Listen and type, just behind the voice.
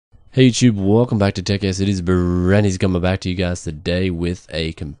Hey YouTube, welcome back to TechS. It is Brenny's coming back to you guys today with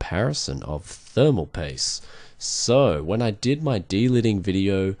a comparison of thermal paste. So when I did my delidding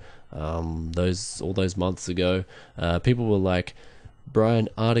video all those months ago, people were like, Brian,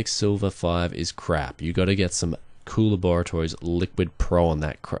 Arctic Silver 5 is crap. You got to get some Coollaboratory's Liquid Pro on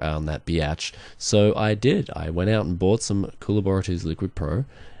that biatch. So I did. I went out and bought some Coollaboratory's Liquid Pro,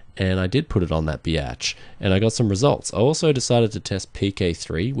 and I did put it on that biatch, and I got some results. I also decided to test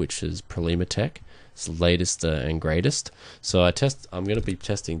PK-3, which is Prolimatech, it's latest and greatest. So I'm going to be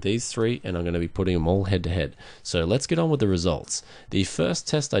testing these three, and I'm going to be putting them all head to head. So let's get on with the results. The first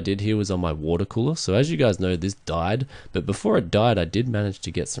test I did here was on my water cooler. So as you guys know, this died, but before it died, I did manage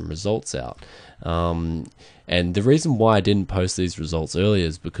to get some results out. And the reason why I didn't post these results earlier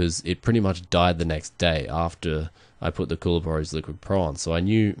is because it pretty much died the next day after I put the Coollaboratory's Liquid Pro on. So I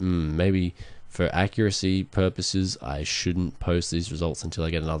knew maybe for accuracy purposes I shouldn't post these results until I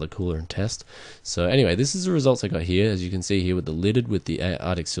get another cooler and test. So anyway, this is the results I got here. As you can see here with the lidded with the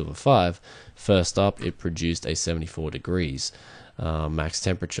Arctic Silver 5, first up it produced a 74 degrees max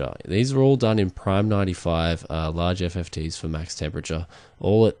temperature. These are all done in Prime 95 large FFTs for max temperature,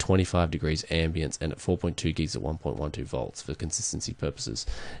 all at 25 degrees ambience and at 4.2 gigs at 1.12 volts for consistency purposes.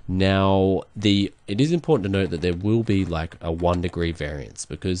 Now it is important to note that there will be like a 1 degree variance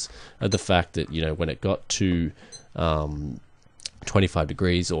because of the fact that, you know, when it got to 25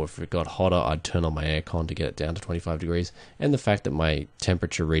 degrees, or if it got hotter, I'd turn on my aircon to get it down to 25 degrees, and the fact that my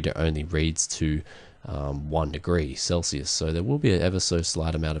temperature reader only reads to 1 degree Celsius, so there will be an ever so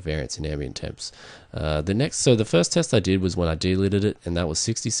slight amount of variance in ambient temps. So the first test I did was when I delidded it, and that was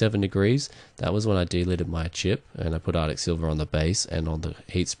 67 degrees. That was when I delidded my chip, and I put Arctic Silver on the base and on the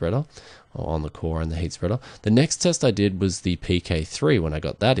heat spreader, or on the core and the heat spreader. The next test I did was the PK-3 when I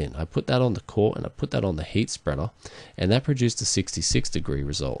got that in. I put that on the core and I put that on the heat spreader, and that produced a 66 degree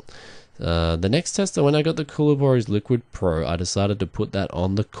result. The next test, when I got the Coollaboratory's Liquid Pro, I decided to put that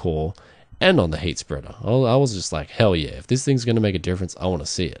on the core and on the heat spreader. I was just like, hell yeah, if this thing's going to make a difference, I want to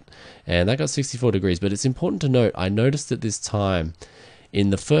see it. And that got 64 degrees, but it's important to note, I noticed at this time, in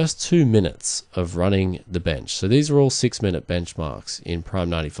the first 2 minutes of running the bench, so these are all 6-minute benchmarks in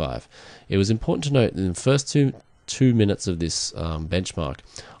Prime 95, it was important to note that in the first two minutes of this benchmark,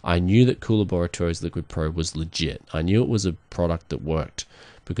 I knew that Coollaboratory's Liquid Pro was legit. I knew it was a product that worked,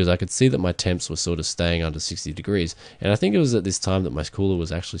 because I could see that my temps were sort of staying under 60 degrees, and I think it was at this time that my cooler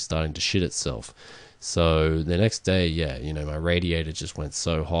was actually starting to shit itself. So the next day, yeah, you know, my radiator just went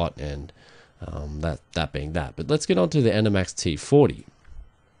so hot, and that being that. But let's get on to the Enermax T40.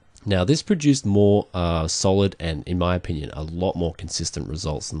 Now this produced more solid and, in my opinion, a lot more consistent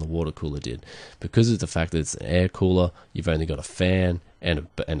results than the water cooler did, because of the fact that it's an air cooler. You've only got a fan and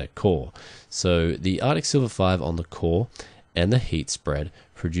a core. So the Arctic Silver 5 on the core and the heat spread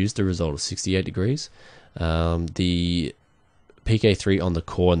produced a result of 68 degrees. The PK-3 on the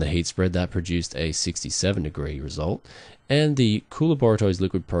core and the heat spread, that produced a 67 degree result. And the Coollaboratory's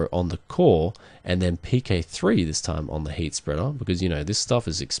Liquid Pro on the core, and then PK-3 this time on the heat spreader, because, you know, this stuff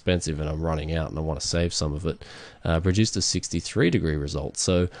is expensive and I'm running out and I want to save some of it, produced a 63 degree result.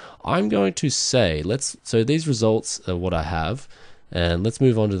 So I'm going to say, so these results are what I have, and let's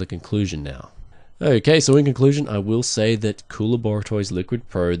move on to the conclusion now. Okay, so in conclusion, I will say that Coollaboratory's Liquid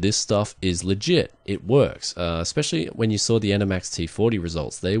Pro, this stuff is legit. It works, especially when you saw the Enermax T40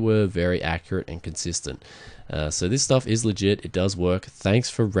 results. They were very accurate and consistent. So this stuff is legit. It does work. Thanks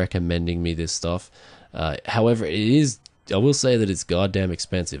for recommending me this stuff. However, I will say that it's goddamn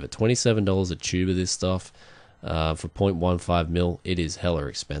expensive. At $27 a tube of this stuff, for 0.15 mil, it is hella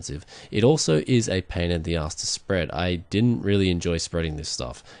expensive. It also is a pain in the ass to spread. I didn't really enjoy spreading this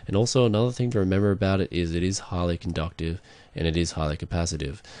stuff. And also another thing to remember about it is highly conductive and it is highly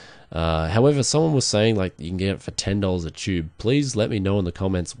capacitive. However, someone was saying like you can get it for $10 a tube. Please let me know in the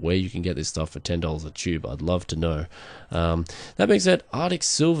comments where you can get this stuff for $10 a tube. I'd love to know. That being said, Arctic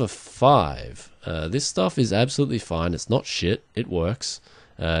Silver 5. This stuff is absolutely fine. It's not shit. It works.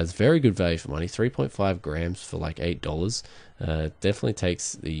 It's very good value for money, 3.5 grams for like $8. It definitely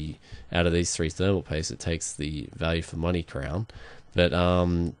takes out of these three thermal pastes, it takes the value for money crown. But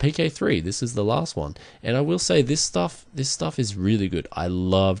PK-3, this is the last one, and I will say this stuff is really good. I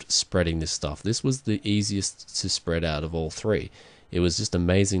loved spreading this stuff. This was the easiest to spread out of all three. It was just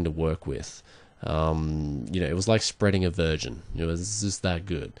amazing to work with. You know, it was like spreading a virgin. It was just that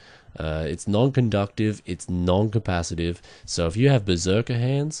good. It's non-conductive, it's non-capacitive, so if you have berserker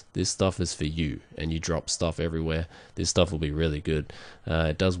hands, this stuff is for you, and you drop stuff everywhere, this stuff will be really good.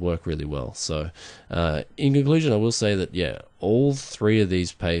 It does work really well. So in conclusion, I will say that, yeah, all three of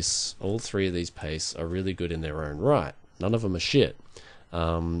these pastes are really good in their own right. None of them are shit.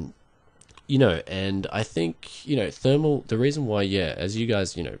 And I think, thermal, the reason why, as you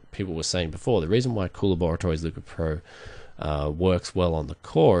guys, people were saying before, the reason why Coollaboratory's Liquid Pro works well on the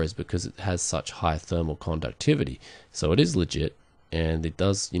core is because it has such high thermal conductivity. So it is legit, and it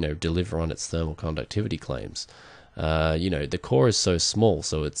does, deliver on its thermal conductivity claims. The core is so small,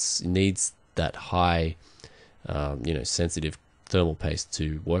 so it needs that high, sensitive thermal paste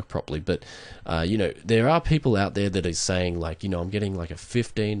to work properly. But there are people out there that are saying, like, I'm getting like a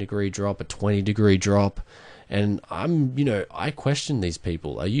 15-degree drop, a 20-degree drop, and I question these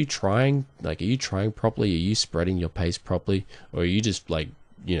people. Are you trying properly? Are you spreading your paste properly, or are you just like,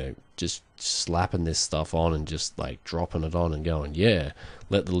 just slapping this stuff on and just like dropping it on and going, yeah,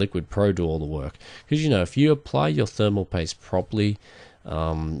 let the Liquid Pro do all the work? Because if you apply your thermal paste properly,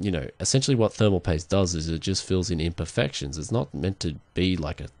 essentially what thermal paste does is it just fills in imperfections. It's not meant to be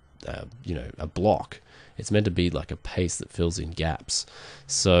like a block. It's meant to be like a paste that fills in gaps.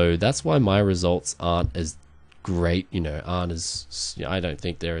 So that's why my results aren't as great, aren't as, I don't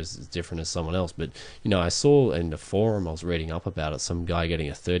think they're as different as someone else. But I saw in the forum, I was reading up about it, some guy getting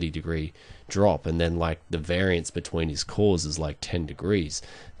a 30-degree drop, and then like the variance between his cores is like 10 degrees.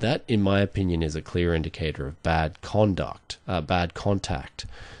 That, in my opinion, is a clear indicator of bad contact.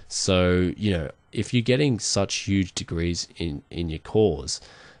 So if you're getting such huge degrees in your cores,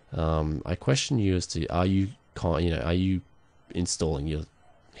 I question you as to, are you installing your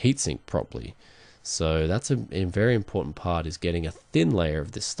heatsink properly? So that's a very important part, is getting a thin layer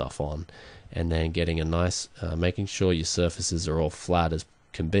of this stuff on, and then getting a nice, making sure your surfaces are all flat as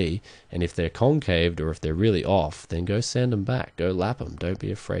can be. And if they're concaved or if they're really off, then go sand them back, go lap them. Don't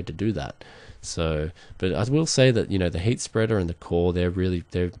be afraid to do that. So, but I will say that the heat spreader and the core, they're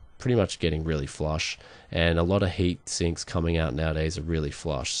pretty much getting really flush, and a lot of heat sinks coming out nowadays are really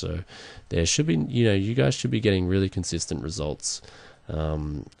flush. So there should be, you guys should be getting really consistent results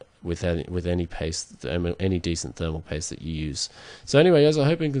with any paste, any decent thermal paste that you use. So anyway, guys, I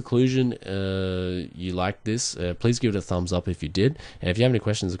hope in conclusion you liked this. Please give it a thumbs up if you did, and if you have any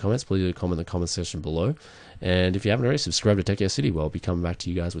questions or comments, please leave a comment in the comment section below. And if you haven't already, subscribe to Tech City, where I'll be coming back to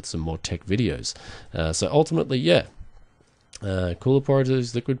you guys with some more tech videos. So ultimately,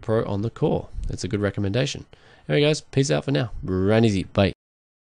 Coollaboratory's Liquid Pro on the core. It's a good recommendation. Anyway, guys, peace out for now. Run easy. Bye.